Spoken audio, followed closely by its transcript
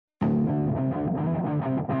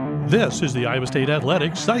This is the Iowa State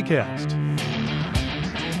Athletics SciCast.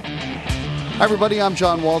 Hi, everybody. I'm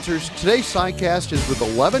John Walters. Today's SciCast is with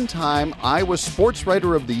 11-time Iowa Sports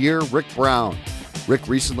Writer of the Year, Rick Brown. Rick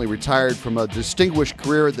recently retired from a distinguished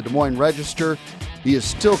career at the Des Moines Register. He is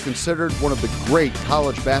still considered one of the great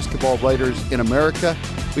college basketball writers in America.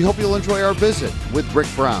 We hope you'll enjoy our visit with Rick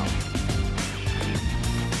Brown.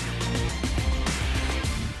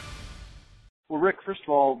 Well, Rick, first of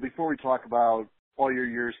all, before we talk about all your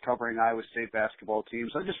years covering Iowa State basketball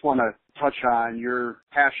teams, I just want to touch on your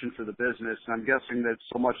passion for the business. And I'm guessing that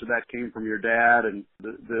so much of that came from your dad and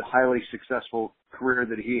the highly successful career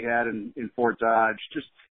that he had in Fort Dodge. Just,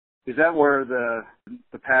 is that where the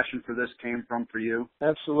passion for this came from for you?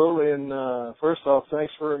 Absolutely. And first off,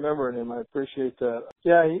 thanks for remembering him. I appreciate that.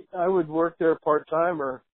 Yeah, I would work there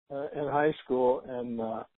part-timer in high school, and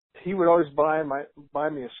he would always buy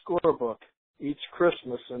me a scorebook each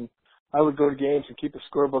Christmas, and I would go to games and keep a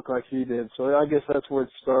scorebook like he did. So I guess that's where it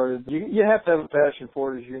started. You have to have a passion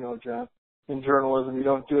for it, as you know, John. In journalism, you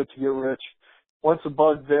don't do it to get rich. Once the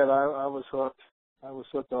bug bit, I was hooked. I was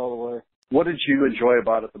hooked all the way. What did you enjoy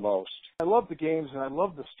about it the most? I love the games, and I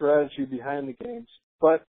love the strategy behind the games.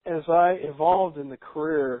 But as I evolved in the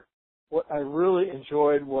career, what I really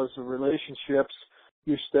enjoyed was the relationships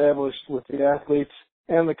you established with the athletes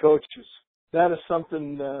and the coaches. That is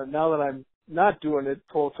something, now that I'm not doing it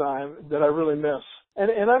full time, that I really miss.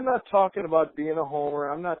 And I'm not talking about being a homer.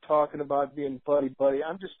 I'm not talking about being buddy-buddy.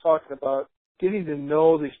 I'm just talking about getting to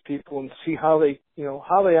know these people and see how they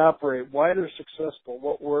operate, why they're successful,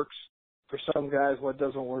 what works for some guys, what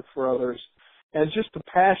doesn't work for others, and just the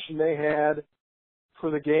passion they had for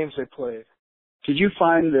the games they played. Did you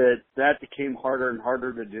find that became harder and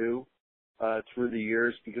harder to do through the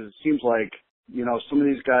years? Because it seems like, some of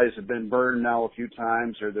these guys have been burned now a few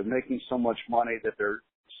times, or they're making so much money that they're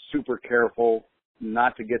super careful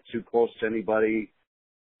not to get too close to anybody,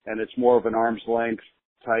 and it's more of an arm's length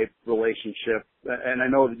type relationship. And I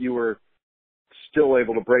know that you were still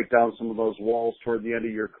able to break down some of those walls toward the end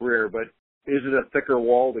of your career, but is it a thicker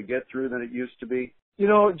wall to get through than it used to be?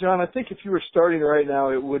 John, I think if you were starting right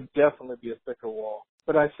now, it would definitely be a thicker wall.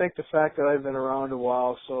 But I think the fact that I've been around a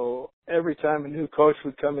while, so every time a new coach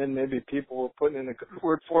would come in, maybe people were putting in a good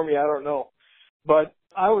word for me, I don't know. But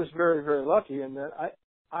I was very, very lucky in that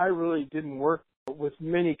I really didn't work with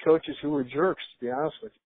many coaches who were jerks, to be honest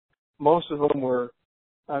with you. Most of them were,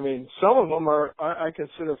 some of them I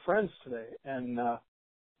consider friends today. And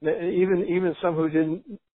even some who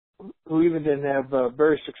even didn't have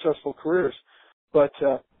very successsul careers. But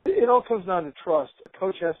it all comes down to trust. A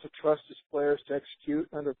coach has to trust his players to execute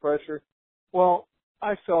under pressure. Well,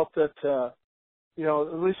 I felt that,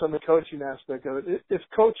 at least on the coaching aspect of it, if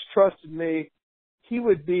coach trusted me, he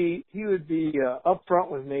would be upfront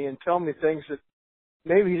with me and tell me things that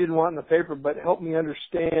maybe he didn't want in the paper, but help me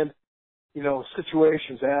understand,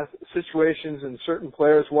 situations and certain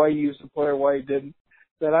players, why he used the player, why he didn't,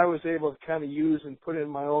 that I was able to kind of use and put in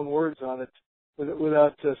my own words on it,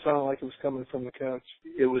 without sounding like it was coming from the coach.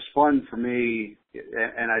 It was fun for me,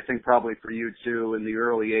 and I think probably for you too, in the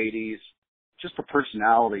early 80s, just the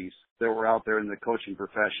personalities that were out there in the coaching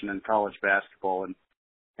profession in college basketball.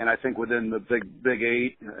 And I think within the Big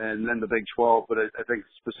 8 and then the Big 12, but I think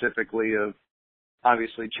specifically of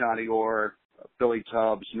obviously Johnny Orr, Billy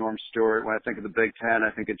Tubbs, Norm Stewart. When I think of the Big 10, I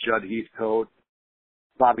think of Judd Heathcote,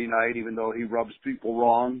 Bobby Knight, even though he rubs people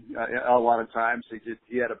wrong a lot of times,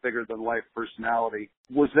 he had a bigger-than-life personality.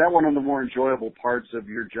 Was that one of the more enjoyable parts of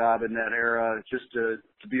your job in that era, just to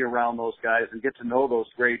be around those guys and get to know those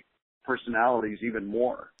great personalities even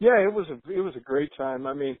more? Yeah, it was a great time.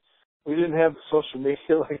 We didn't have social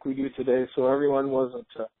media like we do today, so everyone wasn't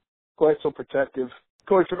quite so protective.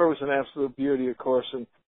 Coach Orr was an absolute beauty, of course, and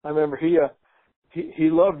I remember he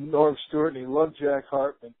loved Norm Stewart and he loved Jack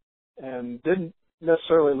Hartman and didn't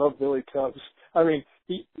necessarily love Billy Tubbs.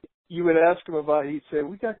 You would ask him about it, he'd say,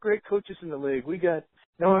 we got great coaches in the league. We got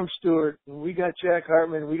Norm Stewart, and we got Jack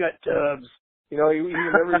Hartman, we got Tubbs. He would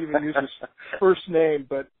never even use his first name,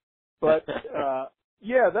 but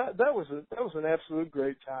yeah, that was an absolute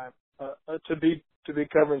great time to be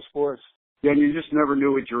covering sports. Yeah, and you just never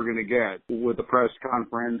knew what you were going to get with a press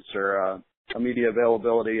conference or a media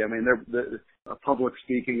availability. A public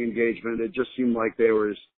speaking engagement, it just seemed like there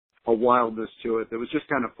was a wildness to it. It was just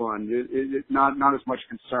kind of fun. Not as much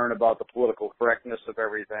concern about the political correctness of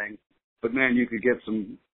everything, but man, you could get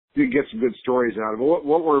some good stories out of it.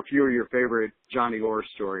 What were a few of your favorite Johnny Orr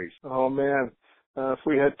stories? Oh man, if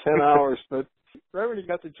we had 10 hours, but Right when he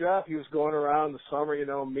got the job, he was going around the summer,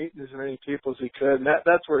 meeting as many people as he could. And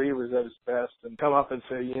that's where he was at his best. And come up and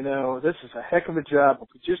say, this is a heck of a job. But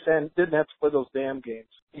we just didn't have to play those damn games.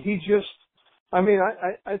 He just, I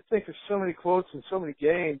think there's so many quotes and so many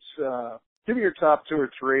games. Give me your top 2 or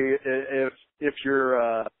 3 if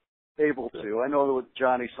you're able to. I know with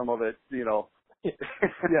Johnny, some of it,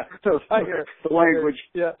 Yeah, I hear the language.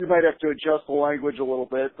 Yeah, you might have to adjust the language a little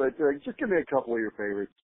bit, but just give me a couple of your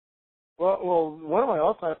favorites. Well, one of my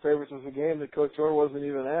all-time favorites was a game that Coach Orr wasn't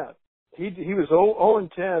even at. He was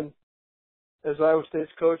 0-10 as Iowa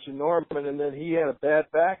State's coach in Norman, and then he had a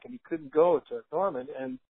bad back and he couldn't go to Norman.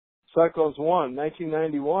 And Cyclones won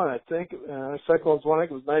 1991, I think. Cyclones won, I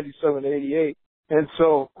think it was 97-88. And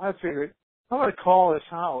so I figured, I'm going to call his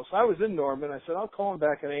house. I was in Norman. I said, I'll call him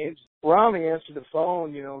back in Ames. Rami answered the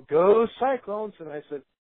phone, go Cyclones. And I said,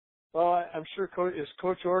 well, I'm sure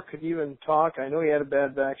Coach Orr could even talk. I know he had a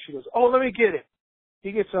bad back. She goes, oh, let me get him.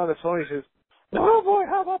 He gets on the phone. He says, oh, boy,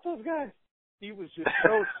 how about those guys? He was just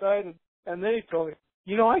so excited. And then he told me,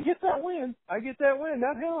 I get that win.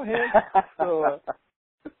 Not Hallahan. So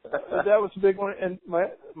that was a big one. And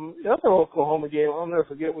the other Oklahoma game I'll never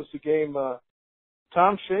forget was the game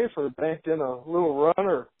Tom Schaefer banked in a little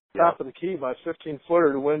runner top of the key by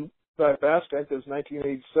 15-footer to win by a basket. I think it was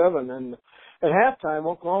 1987. And at halftime,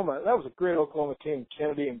 Oklahoma, that was a great Oklahoma team.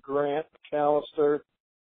 Kennedy and Grant, McAllister,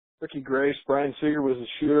 Ricky Grace, Brian Seeger was a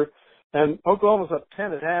shooter. And Oklahoma was up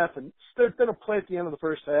 10 at half, and there'd been a play at the end of the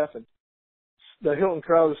first half, and the Hilton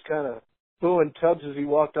crowd was kind of booing Tubbs as he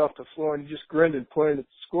walked off the floor, and he just grinned and pointed at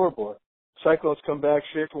the scoreboard. Cyclones come back,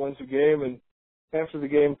 Schaefer wins the game, and after the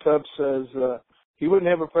game, Tubbs says he wouldn't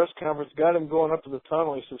have a press conference, got him going up to the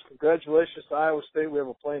tunnel. He says, congratulations to Iowa State, we have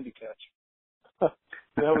a plane to catch.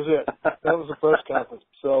 That was it. That was the press conference.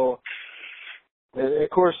 So, and of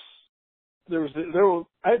course, I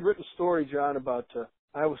had written a story, John, about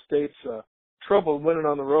Iowa State's trouble winning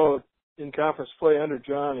on the road in conference play under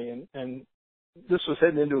Johnny, and this was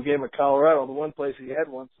heading into a game at Colorado, the one place he had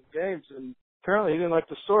won some games, and apparently he didn't like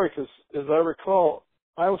the story because, as I recall,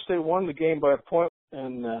 Iowa State won the game by a point,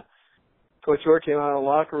 and Coach Orr came out of the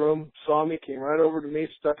locker room, saw me, came right over to me,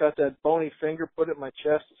 stuck out that bony finger, put it in my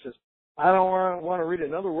chest, and says, I don't want to read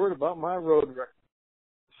another word about my road record.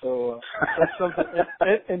 So that's something.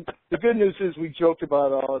 And the good news is we joked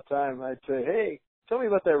about it all the time. I'd say, hey, tell me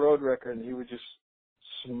about that road record, and he would just,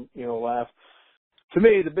 laugh. To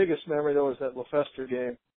me, the biggest memory, though, is that LeFester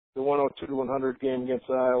game, the 102-100 game against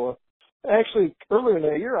Iowa. Actually, earlier in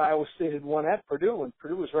the year, Iowa State had won at Purdue, and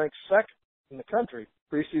Purdue was ranked second in the country,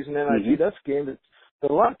 preseason NIT. Mm-hmm. That's a game that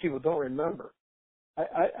a lot of people don't remember.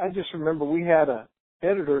 I just remember we had a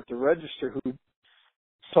editor at the Register who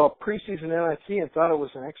saw preseason NIT and thought it was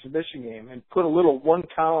an exhibition game and put a little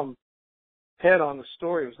one-column head on the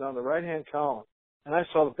story. It was on the right-hand column. And I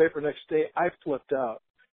saw the paper next day. I flipped out.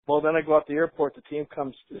 Well, then I go out to the airport. The team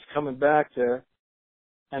is coming back there,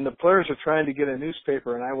 and the players are trying to get a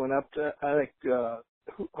newspaper. And I went up to, I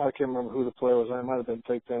can't remember who the player was. I might have been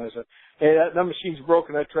Big Ten. I said, hey, that machine's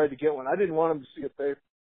broken. I tried to get one. I didn't want him to see a paper.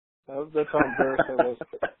 That's how embarrassed I was.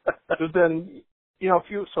 But then, a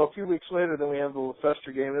few weeks later, then we have the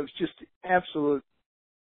LeFester game. It was just absolute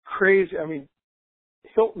crazy. I mean,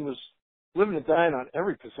 Hilton was living and dying on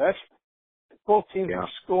every possession. Both teams were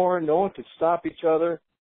scoring. No one could stop each other.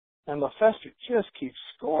 And LeFester just keeps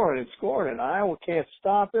scoring and scoring, and Iowa can't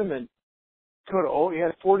stop him. And he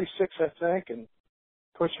had 46, I think. And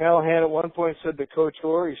Coach Hallahan at one point said to Coach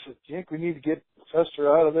Orr, he said, do you think we need to get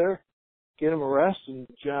LeFester out of there, get him a rest? And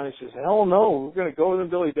Johnny says, hell no, we're going to go with him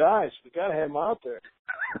until he dies. We got to have him out there.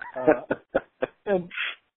 And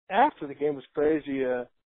after the game was crazy, there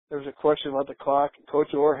was a question about the clock.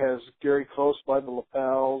 Coach Orr has Gary Close by the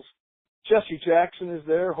lapels. Jesse Jackson is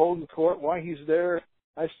there holding court. Why he's there,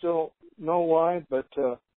 I still don't know why, but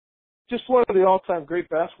just one of the all-time great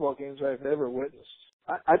basketball games I've ever witnessed.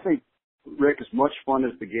 I think, Rick, as much fun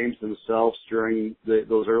as the games themselves during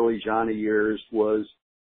those early Johnny years was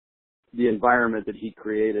the environment that he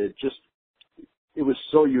created. Just, it was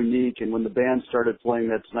so unique, and when the band started playing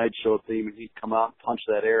that Tonight Show theme and he'd come out and punch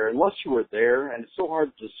that air, unless you were there, and it's so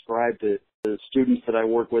hard to describe to the students that I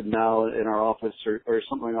work with now in our office or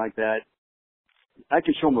something like that. I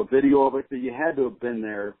can show them a video of it, but you had to have been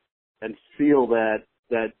there and feel that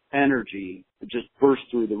energy just burst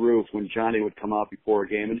through the roof when Johnny would come out before a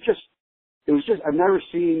game. And it was just, I've never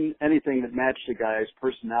seen anything that matched a guy's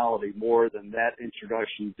personality more than that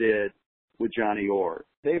introduction did with Johnny Orr.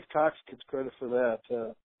 Dave Cox gets credit for that,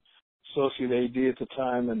 associate AD at the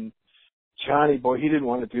time. And Johnny, boy, he didn't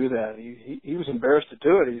want to do that. He was embarrassed to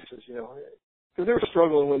do it. He says, because they were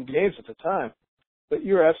struggling to win games at the time. But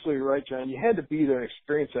you're absolutely right, John. You had to be there and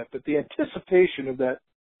experience that. But the anticipation of that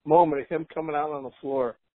moment of him coming out on the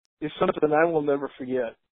floor is something I will never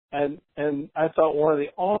forget. And I thought one of the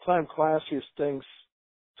all-time classiest things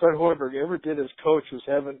Fred Hoiberg ever did as coach was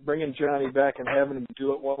bringing Johnny back and having him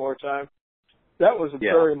do it one more time. That was a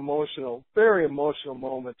very emotional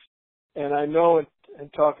moment. And I know in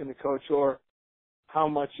talking to Coach Orr how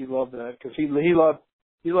much he loved that, because he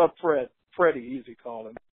loved Fred. Freddie, as he called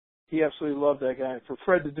him. He absolutely loved that guy. And for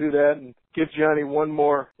Fred to do that and give Johnny one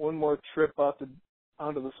more trip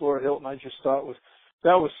onto the floor at Hilton, I just thought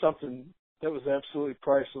that was something that was absolutely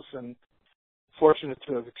priceless, and fortunate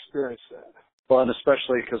to have experienced that. Well, and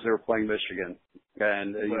especially because they were playing Michigan,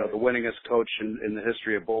 and you know, the winningest coach in the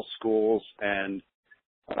history of both schools, and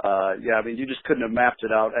I mean, you just couldn't have mapped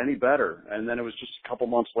it out any better. And then it was just a couple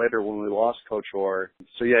months later when we lost Coach Orr.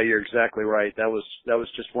 So yeah, you're exactly right. That was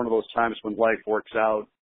just one of those times when life works out.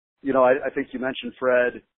 You know, I think you mentioned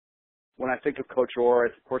Fred. When I think of Coach Orr, I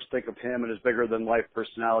of course think of him and his bigger than life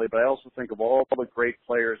personality, but I also think of all the great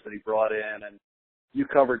players that he brought in, and you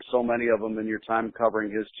covered so many of them in your time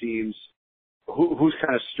covering his teams. Who's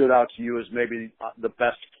kind of stood out to you as maybe the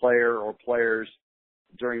best player or players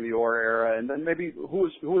during the Orr era, and then maybe who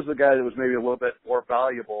was the guy that was maybe a little bit more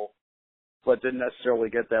valuable, but didn't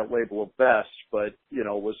necessarily get that label of best, but you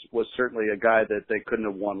know was certainly a guy that they couldn't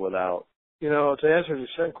have won without. You know, to answer the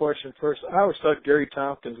second question first, I always thought Gary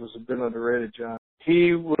Tompkins was a bit underrated, John.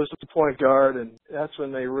 He was the point guard, and that's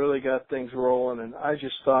when they really got things rolling. And I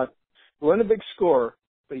just thought he wasn't a big scorer,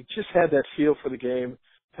 but he just had that feel for the game,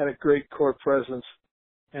 had a great court presence,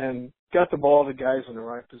 and got the ball to guys in the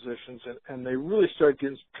right positions, and they really started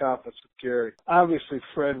getting some confidence with Gary. Obviously,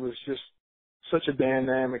 Fred was just such a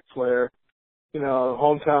dynamic player. You know, a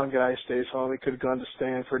hometown guy, stays home. He could have gone to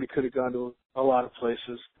Stanford. He could have gone to a lot of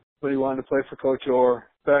places, but he wanted to play for Coach Orr.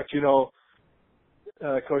 In fact, you know,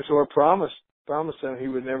 Coach Orr promised him he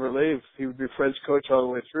would never leave. He would be Fred's coach all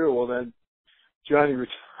the way through. Well, then Johnny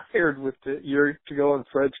retired with the year to go in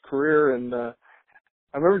Fred's career, and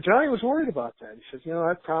I remember Johnny was worried about that. He said, you know,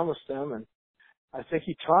 I promised them, and I think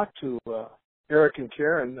he talked to Eric and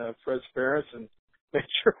Karen, Fred's parents, and made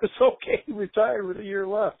sure it was okay. He retired with a year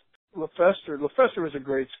left. LeFester was a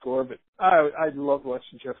great scorer, but I loved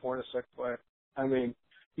watching Jeff Hornacek play. I mean,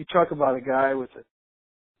 you talk about a guy with a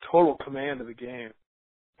total command of the game,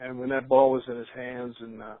 and when that ball was in his hands,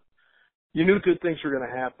 and you knew good things were going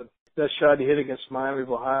to happen. That shot he hit against Miami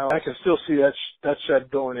of Ohio, I can still see that shot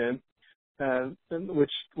going in. And which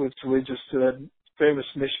leads us to that famous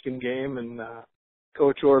Michigan game and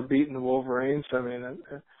Coach Orr beating the Wolverines. I mean,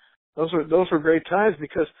 those were great times,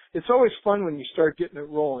 because it's always fun when you start getting it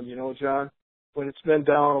rolling, you know, John, when it's been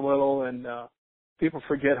down a little and people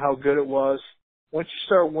forget how good it was. Once you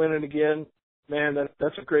start winning again, man,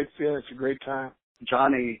 that's a great feeling. It's a great time.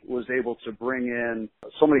 Johnny was able to bring in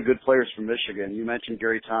so many good players from Michigan. You mentioned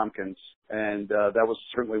Gary Tompkins, and that was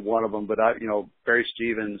certainly one of them. But Barry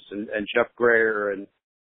Stevens and Jeff Grayer, and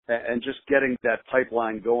just getting that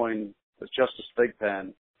pipeline going with Justice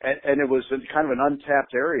Thigpen, and it was kind of an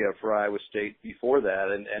untapped area for Iowa State before that,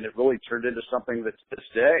 and it really turned into something that to this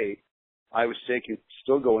day Iowa State can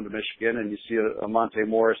still go into Michigan, and you see a Monte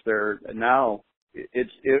Morris there now.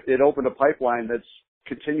 It opened a pipeline that's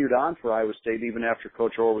continued on for Iowa State even after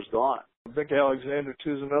Coach Orr was gone. Vic Alexander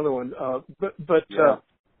too is another one.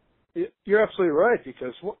 You're absolutely right,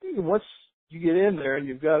 because once you get in there and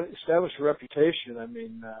you've got to establish a reputation, I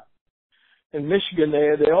mean, in Michigan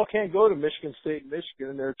they all can't go to Michigan State and Michigan,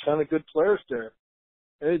 and there are a ton of good players there.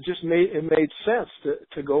 And it just made sense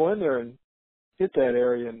to go in there and hit that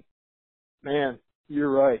area. And man,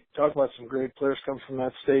 you're right. Talk about some great players coming from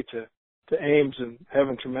that state to Ames and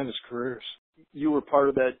having tremendous careers. You were part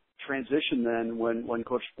of that transition then when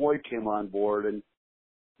Coach Floyd came on board, and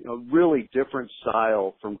really different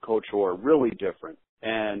style from Coach Orr, really different.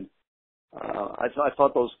 And I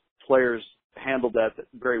thought those players handled that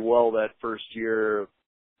very well that first year,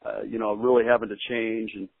 really having to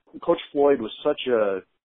change. And Coach Floyd was such a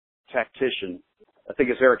tactician. I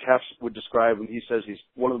think as Eric Hess would describe him, he says he's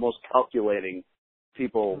one of the most calculating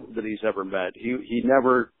people that he's ever met. He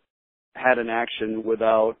never had an action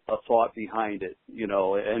without a thought behind it,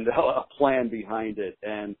 and a plan behind it.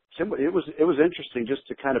 And it was interesting just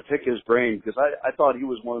to kind of pick his brain, because I thought he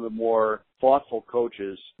was one of the more thoughtful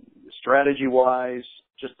coaches, strategy-wise,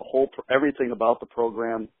 just everything about the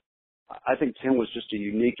program. I think Tim was just a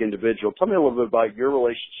unique individual. Tell me a little bit about your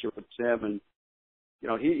relationship with Tim, and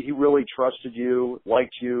he really trusted you,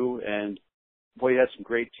 liked you, and boy, he had some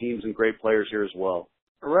great teams and great players here as well.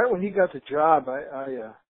 Right when he got the job,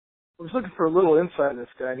 I was looking for a little insight in this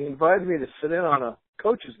guy, and he invited me to sit in on a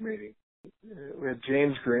coaches meeting. We had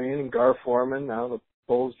James Green and Gar Foreman, now the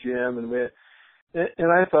Bulls GM, and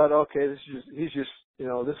I thought, okay, this is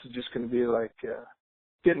just going to be like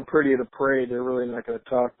getting pretty at a parade. They're really not going to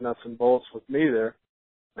talk nuts and bolts with me there.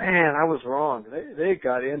 Man, I was wrong. They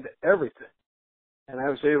got into everything, and I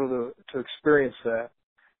was able to experience that,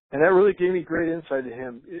 and that really gave me great insight to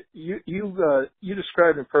him. You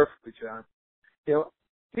described him perfectly, John.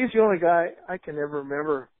 He's the only guy I can ever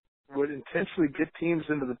remember would intentionally get teams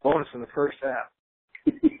into the bonus in the first half.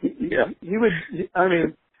 Yeah. He would. I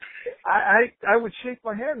mean, I would shake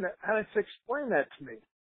my head and I'd say, explain that to me,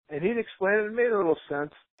 and he'd explain it. It made a little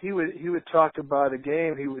sense. He would talk about a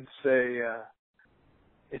game. He would say,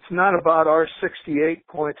 it's not about our 68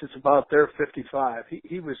 points. It's about their 55.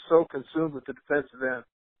 He was so consumed with the defensive end,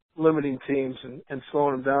 limiting teams and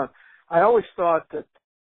slowing them down. I always thought that,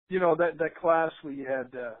 that class where you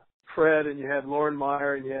had Fred and you had Lauren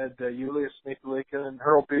Meyer and you had Julius Mikulika and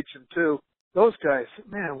Harold Beecham too. Those guys,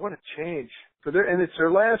 man, what a change. And it's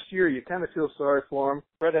their last year. You kind of feel sorry for them.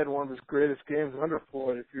 Fred had one of his greatest games under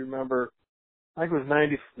Floyd, if you remember. I think it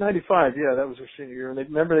was 95. Yeah, that was their senior year. And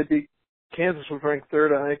they beat Kansas was ranked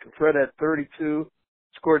third, I think, and Fred had 32,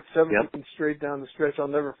 scored 17 straight down the stretch. I'll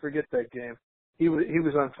never forget that game. He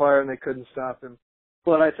was on fire and they couldn't stop him.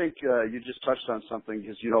 Well, and I think you just touched on something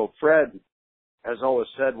because, Fred has always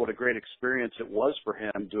said what a great experience it was for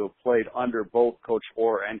him to have played under both Coach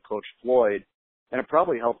Orr and Coach Floyd, and it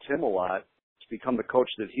probably helped him a lot to become the coach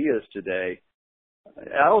that he is today.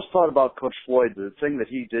 I always thought about Coach Floyd, the thing that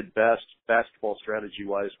he did best basketball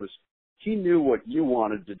strategy-wise was he knew what you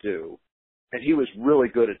wanted to do, and he was really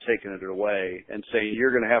good at taking it away and saying, you're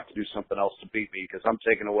going to have to do something else to beat me because I'm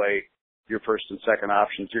taking away your first and second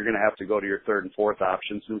options. You're going to have to go to your third and fourth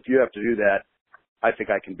options, and if you have to do that, I think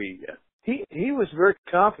I can beat you. He was very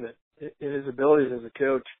confident in his abilities as a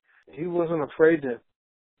coach. He wasn't afraid to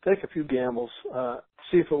take a few gambles,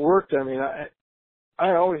 see if it worked. I mean,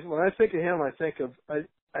 I always, when I think of him,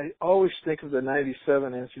 I always think of the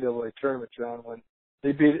 97 NCAA tournament, John, when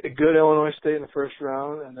they beat a good Illinois State in the first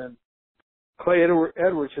round, and then Clay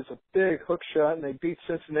Edwards hits a big hook shot, and they beat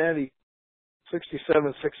Cincinnati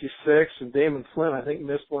 67-66, and Damon Flynn, I think,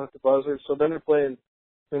 missed one at the buzzer. So then they're playing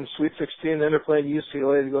in Sweet 16, then they're playing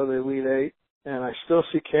UCLA to go to the Elite Eight. And I still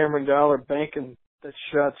see Cameron Dollar banking that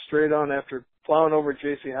shot straight on after plowing over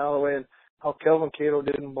J.C. Holloway, and how Kelvin Cato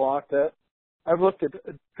didn't block that. I've looked at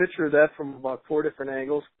a picture of that from about 4 different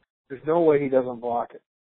angles. There's no way he doesn't block it.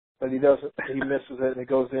 But he doesn't. He misses it, and it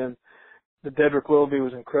goes in. The Dedrick Willoughby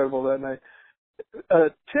was incredible that night.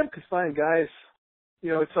 Tim could find guys,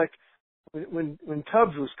 it's like when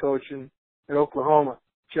Tubbs was coaching at Oklahoma,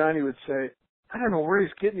 Johnny would say, I don't know where he's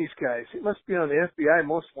getting these guys. He must be on the FBI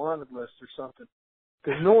most wanted list or something,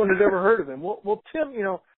 because no one had ever heard of him. Well, Tim,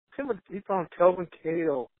 he found Kelvin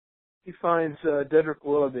Cato. He finds Dedrick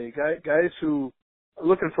Willoughby, guys who are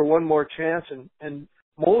looking for one more chance, and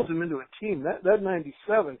molds them into a team. That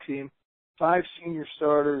 97 team, 5 senior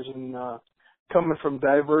starters and coming from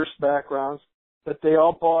diverse backgrounds, but they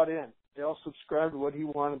all bought in. They all subscribed to what he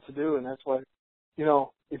wanted to do, and that's why,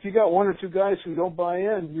 if you got 1 or 2 guys who don't buy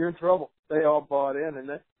in, you're in trouble. They all bought in, and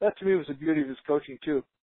that to me was the beauty of his coaching too.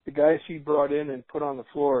 The guys he brought in and put on the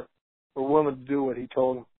floor were willing to do what he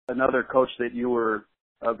told them. Another coach that you were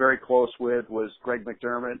very close with was Greg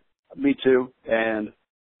McDermott. Me too, and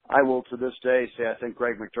I will to this day say I think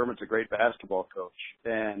Greg McDermott's a great basketball coach,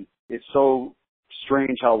 and it's so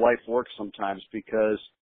strange how life works sometimes because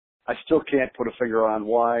I still can't put a finger on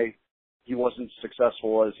why he wasn't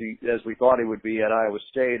successful as we thought he would be at Iowa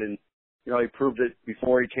State, and he proved it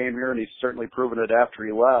before he came here, and he's certainly proven it after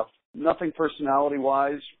he left. Nothing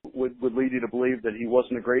personality-wise would lead you to believe that he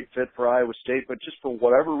wasn't a great fit for Iowa State, but just for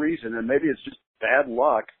whatever reason, and maybe it's just bad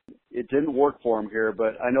luck, it didn't work for him here.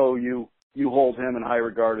 But I know you hold him in high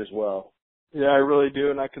regard as well. Yeah, I really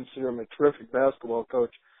do, and I consider him a terrific basketball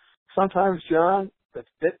coach. Sometimes, John,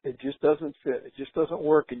 it just doesn't fit. It just doesn't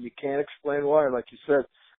work, and you can't explain why, like you said.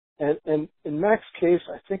 And in Mac's case,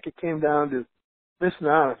 I think it came down to missing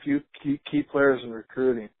out on a few key players in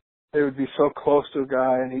recruiting. They would be so close to a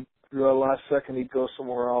guy, and he'd the last second he'd go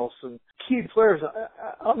somewhere else. And key players,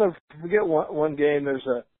 I'll never forget one game.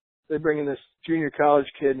 They bring in this junior college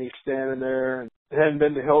kid, and he's standing there and hadn't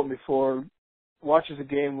been to Hilton before. Watches the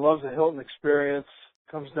game, loves the Hilton experience.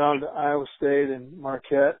 Comes down to Iowa State and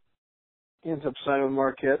Marquette. Ends up signing with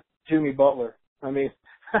Marquette. Jimmy Butler. I mean,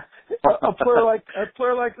 a player like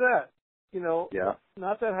that. Yeah.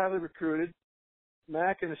 Not that highly recruited.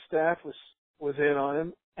 Mac and his staff was in on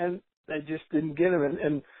him, and they just didn't get him.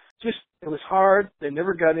 And just it was hard. They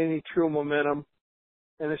never got any true momentum,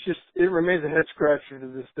 and it remains a head scratcher to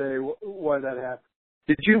this day why that happened.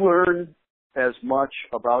 Did you learn as much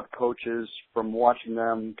about coaches from watching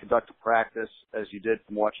them conduct a practice as you did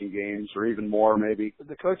from watching games, or even more maybe?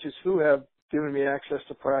 The coaches who have given me access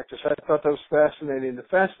to practice, I thought that was fascinating. The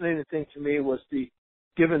fascinating thing to me was the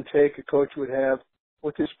give and take a coach would have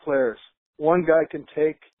with his players. One guy can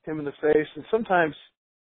take him in the face, and sometimes,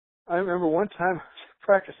 I remember one time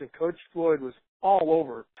practicing, Coach Floyd was all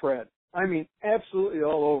over Fred. I mean, absolutely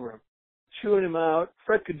all over him, chewing him out.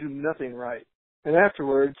 Fred could do nothing right. And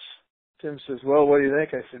afterwards, Tim says, "Well, what do you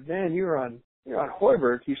think?" I said, "Man, you're on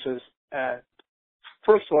Hoiberg." He says,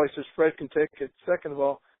 first of all, he says, "Fred can take it. Second of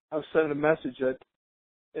all, I was sending a message that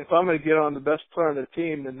if I'm going to get on the best player on the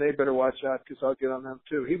team, then they better watch out because I'll get on them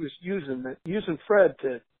too." He was using Fred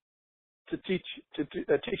to teach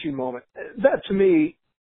a teaching moment. That to me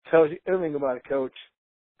tells you everything about a coach,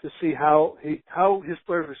 to see how his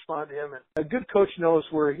players respond to him. And a good coach knows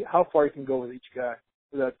how far he can go with each guy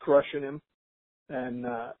without crushing him. And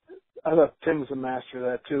I thought Tim was a master of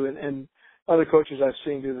that too. And other coaches I've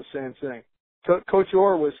seen do the same thing. Coach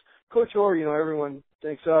Orr, everyone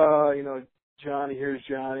thinks, Johnny, here's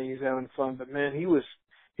Johnny, he's having fun. But man,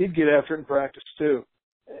 he'd get after it in practice too.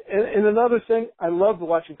 And another thing, I love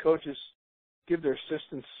watching coaches give their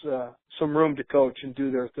assistants some room to coach and do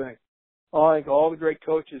their thing. I think all the great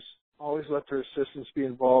coaches always let their assistants be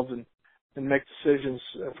involved and make decisions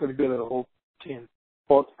for the good of the whole team.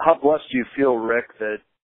 Well, how blessed do you feel, Rick, that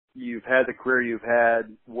you've had the career you've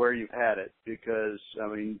had where you've had it? Because, I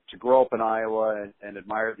mean, to grow up in Iowa and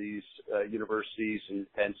admire these universities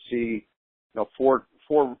and see, four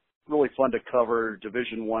really fun to cover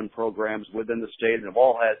Division I programs within the state, and have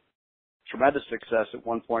all had tremendous success at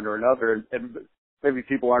one point or another. And maybe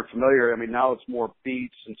people aren't familiar. I mean, now it's more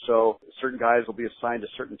beats, and so certain guys will be assigned to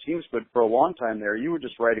certain teams. But for a long time there, you were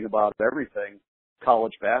just writing about everything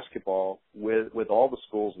college basketball with all the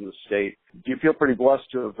schools in the state. Do you feel pretty blessed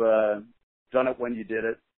to have done it when you did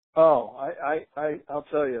it? Oh, I'll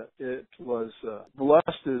tell you, it was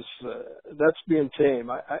blessed. That's being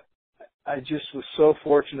tame. I just was so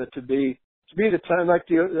fortunate to be the time, like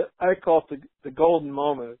I call it the golden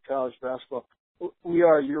moment of college basketball.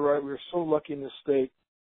 You're right. We're so lucky in this state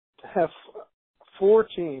to have 4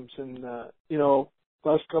 teams, and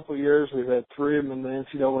last couple of years we've had 3 of them in the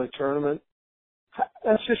NCAA tournament.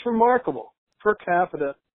 That's just remarkable per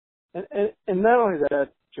capita, and not only that,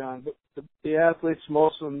 John, but the athletes,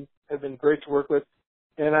 most of them have been great to work with,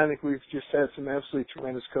 and I think we've just had some absolutely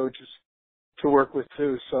tremendous coaches to work with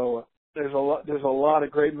too. So there's a lot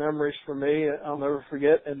of great memories for me. I'll never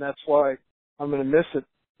forget, and that's why I'm going to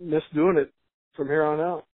miss doing it from here on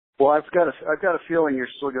out. Well, I've got a feeling you're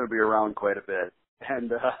still going to be around quite a bit,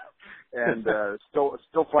 and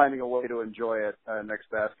still finding a way to enjoy it next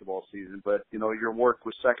basketball season. But your work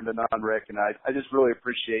was second to none, Rick, and I just really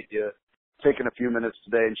appreciate you taking a few minutes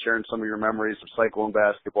today and sharing some of your memories of Cyclone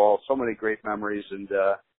basketball. So many great memories, and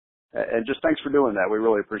just thanks for doing that. We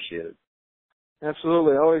really appreciate it.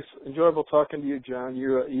 Absolutely. Always enjoyable talking to you, John.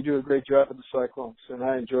 You do a great job at the Cyclones, and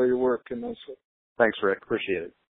I enjoy your work immensely. Thanks, Rick. Appreciate it.